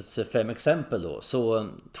avsnittets 5 exempel då. Så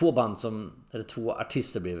två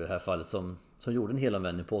artister blev det i det här fallet som gjorde en hel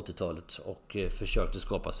omvändning på 80-talet och försökte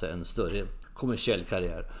skapa sig en större kommersiell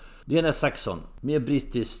karriär. Det ena är Saxon, mer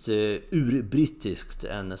brittiskt, urbrittiskt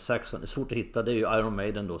än Saxon. Det är svårt att hitta, det är ju Iron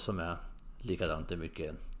Maiden då som är likadant. Det är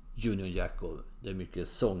mycket Union Jack och det är mycket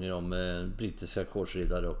sånger om brittiska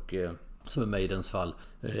korsriddare och som i Maidens fall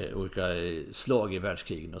olika slag i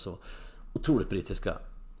världskrigen och så. Otroligt brittiska,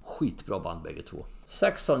 skitbra band bägge två.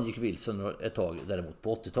 Saxon gick vilsen ett tag däremot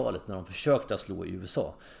på 80-talet när de försökte slå i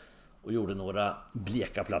USA. Och gjorde några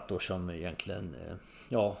bleka plattor som egentligen,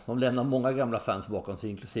 de lämnade många gamla fans bakom sig,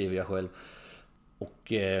 inklusive jag själv.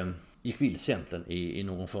 Och gick vilse egentligen i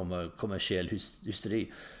någon form av kommersiell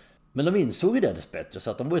hysteri. Men de insåg ju det dessbättre,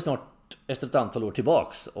 så att de var ju snart efter ett antal år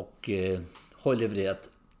tillbaks och har levererat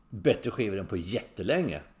bättre skivor än på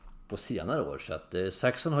jättelänge på senare år. Så att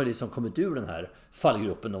Saxon har liksom kommit ur den här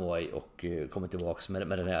fallgruppen de var i och kommit tillbaks med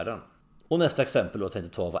den äran. Och nästa exempel då jag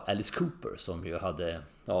tänkte ta var Alice Cooper, som ju hade,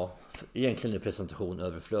 egentligen en presentation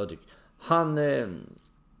överflödig. Han är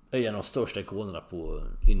en av de största ikonerna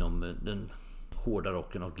inom den hårda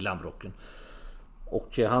rocken och glamrocken.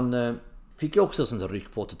 Och han fick ju också sånt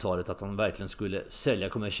ryck på 80-talet att han verkligen skulle sälja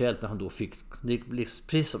kommersiellt när han då fick,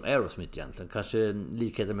 precis som Aerosmith egentligen, kanske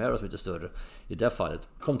likheten med Aerosmith är större i det fallet.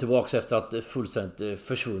 Kom tillbaka efter att fullständigt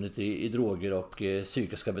försvunnit i droger och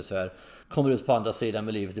psykiska besvär. Kommer ut på andra sidan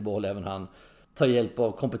med livet i behåll, även han. Tar hjälp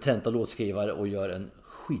av kompetenta låtskrivare och gör en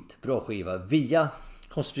skitbra skiva via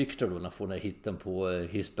Constrictor då, när får den här hitten på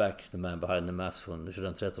His Back, The Man Behind the Mask från den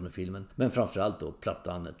 13:e filmen. Men framförallt då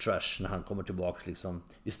plattan Trash, när han kommer tillbaka liksom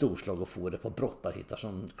i storslag och får det på brottarhittar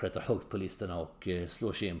som klättrar högt på listorna och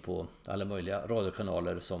slår sig in på alla möjliga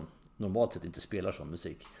radiokanaler som normalt sett inte spelar sån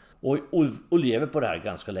musik. Och lever på det här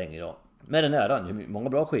ganska länge då. Med den äran, många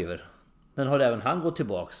bra skivor. Men har även han gått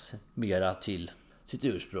tillbaks mera till sitt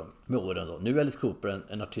ursprung med åren då. Nu är Alice Cooper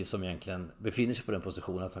en artist som egentligen befinner sig på den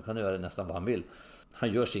positionen att han kan göra nästan vad han vill.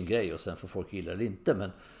 Han gör sin grej och sen får folk gilla eller inte.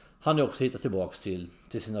 Men han har också hittat tillbaks till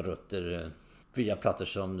sina rötter via plattor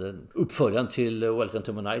som uppföljaren till Welcome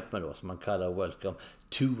to My Nightmare då, som man kallar Welcome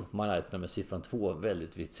to My Nightmare med siffran 2,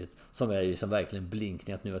 väldigt vitsigt. Som är liksom verkligen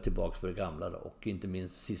blinkning att nu är tillbaks på det gamla då. Och inte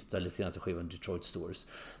minst sista eller senaste skivan Detroit Stories.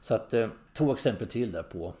 Så att 2 exempel till där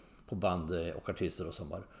på band och artister då,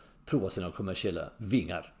 som har provat sina kommersiella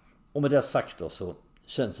vingar. Och med det sagt då, så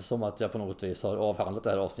känns det som att jag på något vis har avhandlat det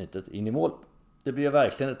här avsnittet in i mål. Det blev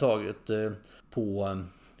verkligen ett taget på...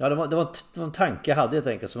 det var en tanke jag hade helt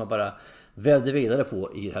enkelt som jag bara vävde vidare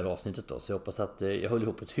på i det här avsnittet då. Så jag hoppas att jag höll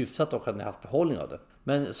ihop ett hyfsat och att ni haft behållning av det.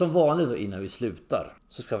 Men som vanligt då, innan vi slutar,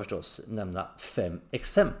 så ska jag förstås nämna 5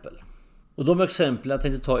 exempel. Och de exempel jag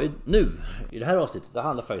tänkte ta nu i det här avsnittet, det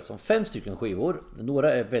handlar faktiskt om 5 stycken skivor.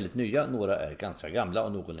 Några är väldigt nya, några är ganska gamla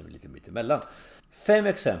och någon är lite mitt emellan. 5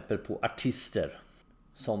 exempel på artister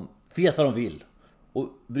som vet vad de vill och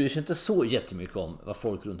bryr sig inte så jättemycket om vad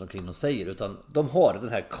folk runt omkring dem säger, utan de har den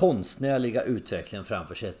här konstnärliga utvecklingen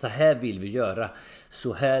framför sig. Så här vill vi göra,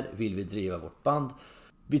 så här vill vi driva vårt band.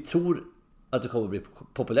 Vi tror att det kommer att bli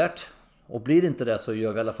populärt. Och blir det inte det, så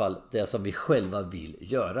gör vi i alla fall det som vi själva vill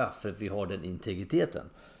göra, för att vi har den integriteten.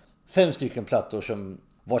 5 stycken plattor som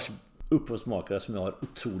vars upphovsmakare som jag har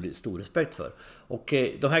otroligt stor respekt för. Och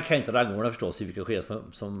de här kan jag inte rangordna förstås i vilka skivor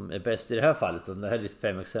som är bäst i det här fallet. Det här är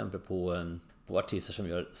 5 exempel på artister som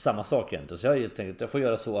gör samma sak egentligen. Så jag får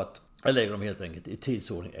göra så att jag lägger dem helt enkelt i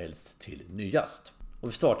tidsordning äldst till nyast. Och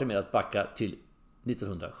vi startar med att backa till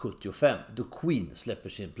 1975 då Queen släpper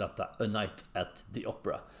sin platta A Night at the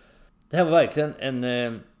Opera. Det här var verkligen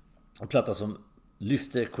en platta som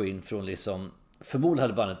lyfte Queen från liksom... Förmodligen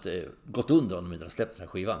hade bandet gått under om de inte hade släppt den här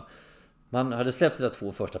skivan. Man hade släppt sina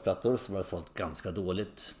 2 första plattor som var sålt ganska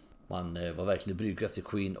dåligt. Man var verkligen brygga efter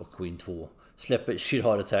Queen och Queen 2. Släpper Sheer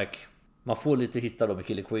Heart Attack. Man får lite hittar då med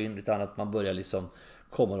Killer Queen, lite annat. Man börjar liksom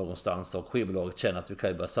komma någonstans och skivbolaget känner att vi kan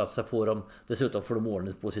ju börja satsa på dem. Dessutom får de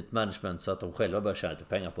ordning på sitt management så att de själva börjar tjäna lite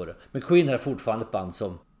pengar på det. Men Queen är fortfarande ett band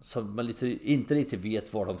som man inte riktigt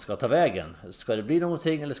vet var de ska ta vägen. Ska det bli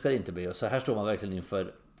någonting eller ska det inte bli? Och så här står man verkligen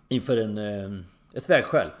inför ett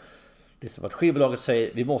vägskäl. Det är som att skivbolaget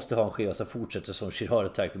säger vi måste ha en skiva som fortsätter som Sheer Heart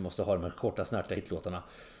Attack. Vi måste ha de här korta snärtiga hitlåtarna.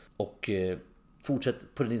 Och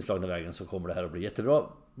fortsätt på den inslagna vägen så kommer det här att bli jättebra.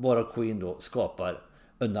 Bara Queen då skapar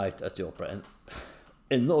A Night at the Opera. En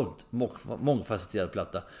enormt mångfacetterad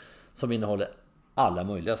platta som innehåller alla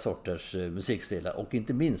möjliga sorters musikstilar. Och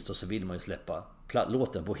inte minst då så vill man ju släppa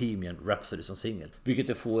låten Bohemian Rhapsody som singel. Vilket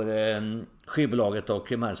det får skivbolaget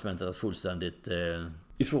och managementet att fullständigt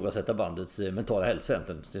ifrågasätta bandets mentala hälsa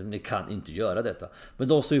egentligen. Ni kan inte göra detta. Men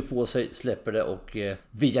de står ju på sig, släpper det och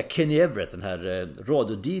via Kenny Everett, den här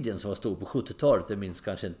radio-DJn som var stor på 70-talet, det minns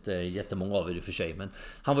kanske inte jättemånga av er i och för sig, men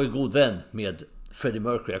han var ju god vän med Freddie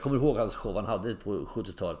Mercury. Jag kommer ihåg hans show han hade på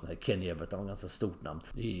 70-talet, den här Kenny Everett, han var en ganska stort namn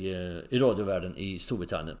i radiovärlden i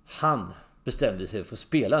Storbritannien. Han bestämde sig för att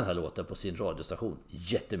spela den här låten på sin radiostation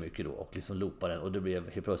jättemycket då och liksom loopa den, och det blev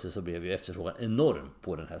helt plötsligt så blev ju efterfrågan enorm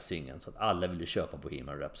på den här singeln så att alla ville köpa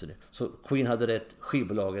Bohemian Rhapsody. Så Queen hade rätt,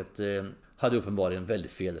 skivbolaget hade uppenbarligen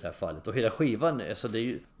väldigt fel i det här fallet, och hela skivan, alltså det är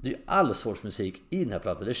ju all sorts musik i den här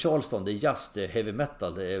plattan. Det är Charleston, det är jazz, det är heavy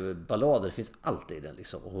metal, det är ballader, det finns allt i den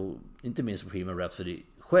liksom, och inte minst Bohemian Rhapsody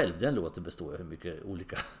själv, den låten består av hur mycket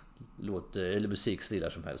olika eller musikstilar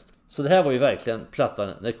som helst. Så det här var ju verkligen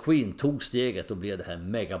plattan när Queen tog steget och blev det här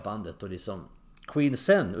megabandet, och liksom Queen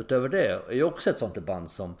sen utöver det är ju också ett sånt band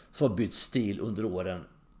som har bytt stil under åren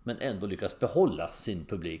men ändå lyckas behålla sin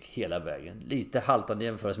publik hela vägen. Lite haltande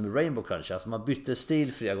jämförelse med Rainbow kanske, alltså man bytte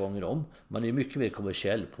stil flera gånger om. Man är ju mycket mer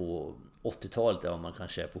kommersiell på 80-talet än vad man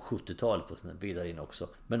kanske är på 70-talet och sen vidare in också.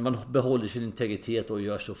 Men man behåller sin integritet och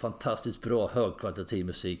gör så fantastiskt bra högkvalitativ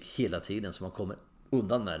musik hela tiden så man kommer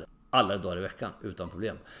undan med det alla dagar i veckan utan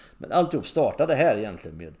problem. Men alltihop startade här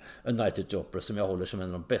egentligen med A Night at the Opera som jag håller som en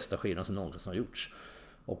av de bästa skivorna som någonsin har gjorts.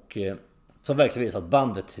 Och som verkligen visar att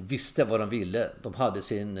bandet visste vad de ville. De hade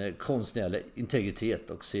sin konstnärliga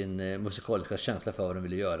integritet och sin musikaliska känsla för vad de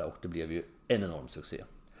ville göra, och det blev ju en enorm succé.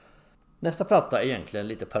 Nästa platta är egentligen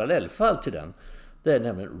lite parallellfall till den. Det är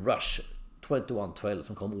nämligen Rush 2112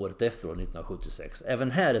 som kom året efter år 1976.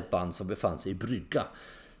 Även här ett band som befann sig i brygga.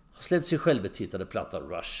 Har släppt sin självbetitlade platta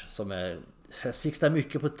Rush som är, jag siktar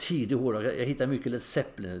mycket på tidig hårdrock. Jag hittar mycket Led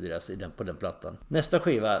Zeppelin på den plattan. Nästa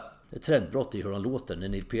skiva är trendbrott i hur de låter. När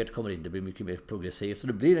Neil Peart kommer in, det blir mycket mer progressivt och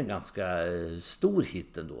det blir en ganska stor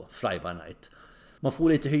hit ändå, Fly By Night. Man får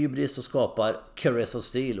lite hybris och skapar Caress of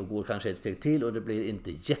Steel och går kanske ett steg till och det blir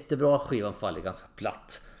inte jättebra. Skivan faller ganska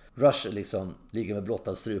platt. Rush liksom ligger med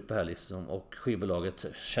blottad strupe här liksom, och skivbolaget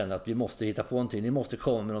känner att vi måste hitta på någonting. Ni måste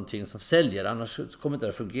komma med någonting som säljer, annars kommer inte det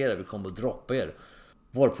att fungera. Vi kommer att droppa er.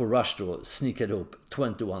 Varpå Rush då snickade ihop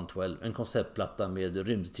 2112, en konceptplatta med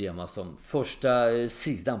rymdtema som första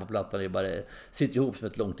sidan på plattan är bara sitter ihop som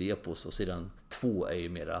ett långt epos och sedan 2 är ju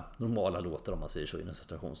mera normala låtar om man säger så inom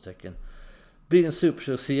citationstecken. Blir en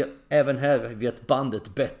supersuccé. Även här vet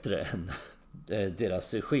bandet bättre än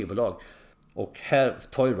deras skivbolag. Och här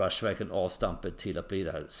tar ju Rush verkligen avstampet till att bli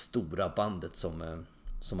det här stora bandet som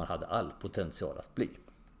man hade all potential att bli.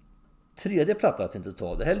 Tredje plattan att inte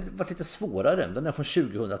ta. Det här var lite svårare. Den är från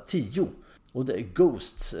 2010. Och det är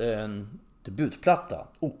Ghosts debutplatta.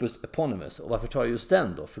 Opus Eponymous. Och varför tar jag just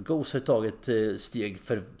den då? För Ghosts har tagit steg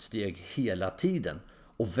för steg hela tiden.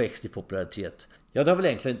 Och växt i popularitet. Ja, det har väl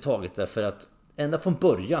egentligen tagit det för att ända från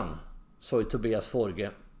början så har ju Tobias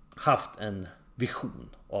Forge haft en vision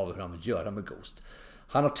av hur han vill göra med Ghost.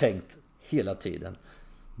 Han har tänkt hela tiden,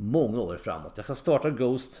 många år framåt. Jag ska starta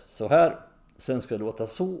Ghost så här, sen ska det låta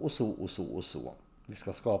så och så och så och så. Vi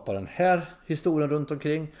ska skapa den här historien runt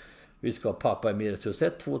omkring. Vi ska ha Papa Emeritus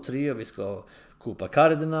 1, 2, 3 och vi ska ha Copa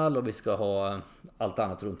Cardinal och vi ska ha allt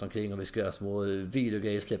annat runt omkring och vi ska göra små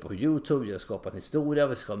videogrejer, släppa på YouTube, vi ska skapa en historia,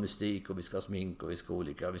 vi ska ha mystik och vi ska ha smink och vi ska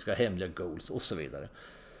olika, vi ska ha hemliga goals och så vidare.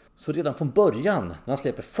 Så redan från början, när han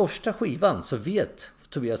släpper första skivan, så vet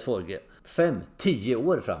Tobias Forge 5-10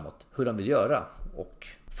 år framåt hur han vill göra. Och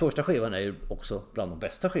första skivan är ju också bland de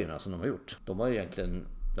bästa skivorna som de har gjort. De har egentligen,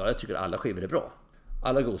 ja jag tycker alla skivor är bra.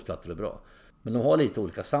 Alla Ghost-plattor är bra. Men de har lite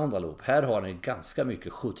olika sound allihop. Här har han ganska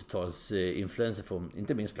mycket 70-tals influenser från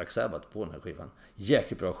inte minst Black Sabbath på den här skivan.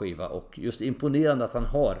 Jäkligt bra skiva och just imponerande att han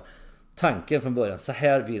har tanken från början. Så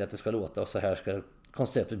här vill jag att det ska låta och så här ska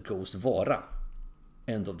konceptet Ghost vara.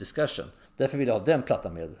 End of discussion. Därför vill jag ha den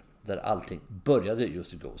plattan med där allting började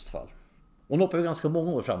just i Ghost-fall. Och nu hoppar vi ganska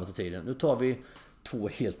många år framåt i tiden. Nu tar vi 2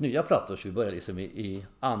 helt nya plattor så vi börjar liksom i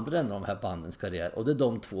andra änden av de här bandens karriär. Och det är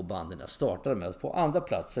de 2 banden jag startade med. På andra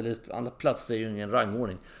plats, eller andra plats det är ju ingen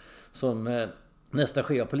rangordning, som nästa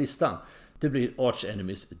skiva på listan. Det blir Arch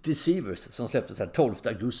Enemies Deceivers som släpptes här 12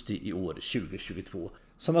 augusti i år 2022.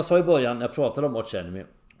 Som jag sa i början när jag pratade om Arch Enemy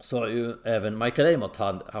så har ju även Michael Amott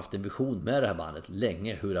haft en vision med det här bandet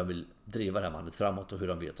länge, hur han vill driva det här bandet framåt och hur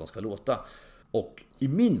han vet att de ska låta. Och i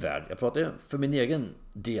min värld, jag pratar för min egen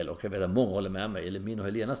del och jag vet att många håller med mig, eller min och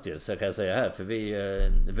Helenas del, så kan jag säga här, för vi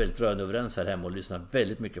är väldigt rörande överens här hemma och lyssnar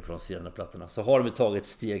väldigt mycket på de senare plattorna, så har de tagit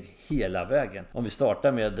steg hela vägen. Om vi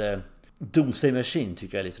startar med Doomsday Machine,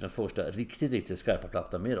 tycker jag är liksom den första riktigt skarpa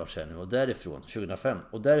plattan med Arch Enemy, och därifrån 2005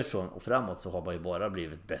 och därifrån och framåt så har man ju bara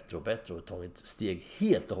blivit bättre och bättre och tagit steg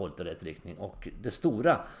helt och hållet i rätt riktning. Och det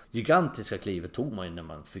stora gigantiska klivet tog man ju när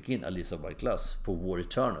man fick in Alice by Glass på War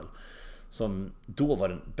Eternal, som då var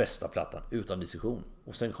den bästa plattan utan diskussion.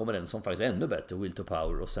 Och sen kommer den som faktiskt är ännu bättre, Will to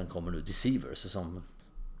Power, och sen kommer nu Deceivers som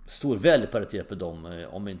står väl i paritet med dem,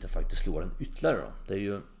 om inte faktiskt slår den ytterligare då. Det är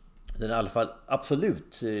ju den i alla fall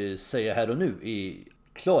absolut, säger jag här och nu, i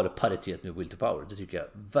klar paritet med Will to Power. Det tycker jag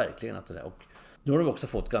verkligen att det är. Och nu har de också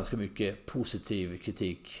fått ganska mycket positiv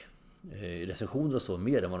kritik i recensioner och så,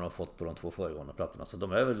 mer än vad de har fått på de 2 föregående plattorna. Så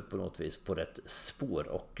de är väl på något vis på rätt spår.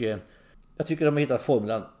 Och jag tycker de har hittat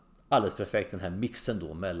formulan alldeles perfekt, den här mixen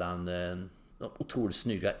då mellan de otroligt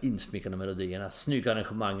snygga insmickrande melodierna, snygga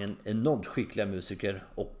arrangemangen, enormt skickliga musiker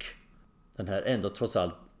och den här ändå trots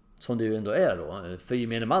allt, som det ju ändå är då, för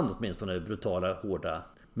gemene man åtminstone, brutala, hårda,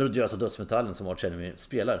 melodiösa dödsmetallen som Arch Enemy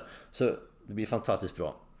spelar. Så det blir fantastiskt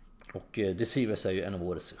bra. Och Deceivers är ju en av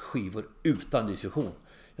årets skivor utan diskussion.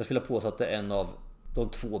 Jag skulle påstå att det är en av de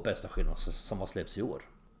 2 bästa skivorna som har släppts i år.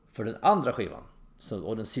 För den andra skivan,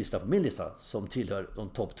 och den sista på min lista, som tillhör de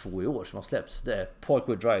topp 2 i år som har släppts, det är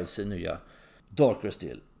Parkway Drives nya Darker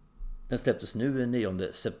Still. Den släpptes nu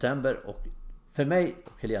 9 september och för mig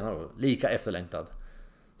och Helena då, lika efterlängtad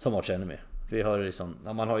som Arch Enemy. Vi har liksom,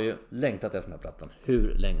 man har ju längtat efter den här plattan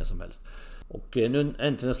hur länge som helst. Och nu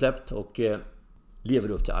äntligen släppt och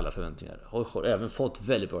lever upp till alla förväntningar. Har även fått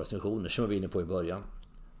väldigt bra recensioner som vi var inne på i början.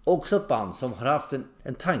 Också ett band som har haft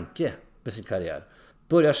en tanke med sin karriär.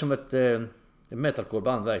 Börjar som ett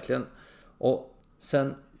metalcore-band verkligen. Och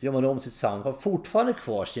sen gör man om sitt sound. Har fortfarande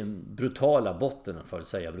kvar sin brutala botten, för att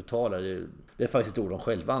säga brutala. Det är faktiskt ett ord de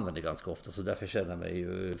själva använder ganska ofta, så därför känner jag mig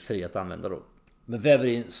ju fri att använda då. Men väver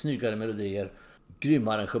in snyggare melodier,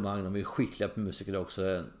 grymma arrangemang, de är skickliga på musiker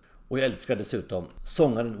också. Och jag älskar dessutom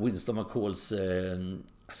sångaren Winston McCalls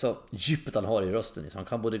alltså djupet han har i rösten. Han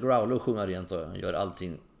kan både growla och sjunga rent och gör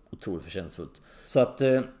allting otroligt förtjänstfullt. Så att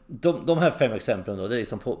de här 5 exemplen då, det är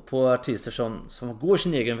liksom på artister som går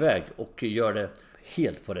sin egen väg och gör det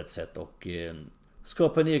helt på rätt sätt och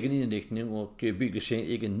skapar en egen inriktning och bygger sin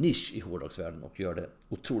egen nisch i hårdrocksvärlden och gör det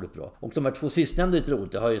otroligt bra. Och de här 2 sistnämnda är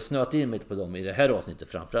roligt. Jag har ju snöat in mig på dem i det här avsnittet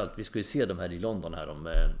framförallt. Vi ska ju se dem här i London här om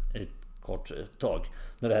ett kort tag.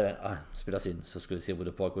 När det här spelas in så ska vi se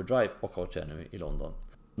både Parkway Drive och Arch Enemy i London.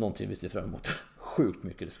 Någonting vi ser fram emot sjukt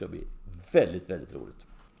mycket. Det ska bli väldigt roligt.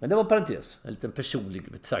 Men det var en parentes, en liten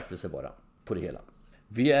personlig betraktelse bara på det hela.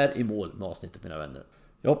 Vi är i mål med avsnittet, mina vänner.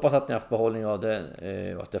 Jag hoppas att ni har haft behållning av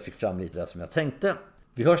det och att jag fick fram lite där som jag tänkte.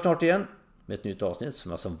 Vi hörs snart igen med ett nytt avsnitt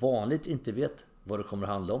som jag som vanligt inte vet vad det kommer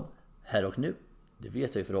att handla om här och nu. Det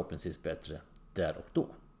vet jag ju förhoppningsvis bättre där och då.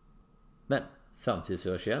 Men fram tills vi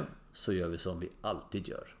hörs igen så gör vi som vi alltid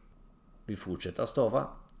gör. Vi fortsätter att stava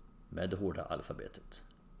med det hårda alfabetet.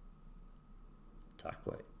 Tack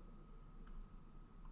och hej.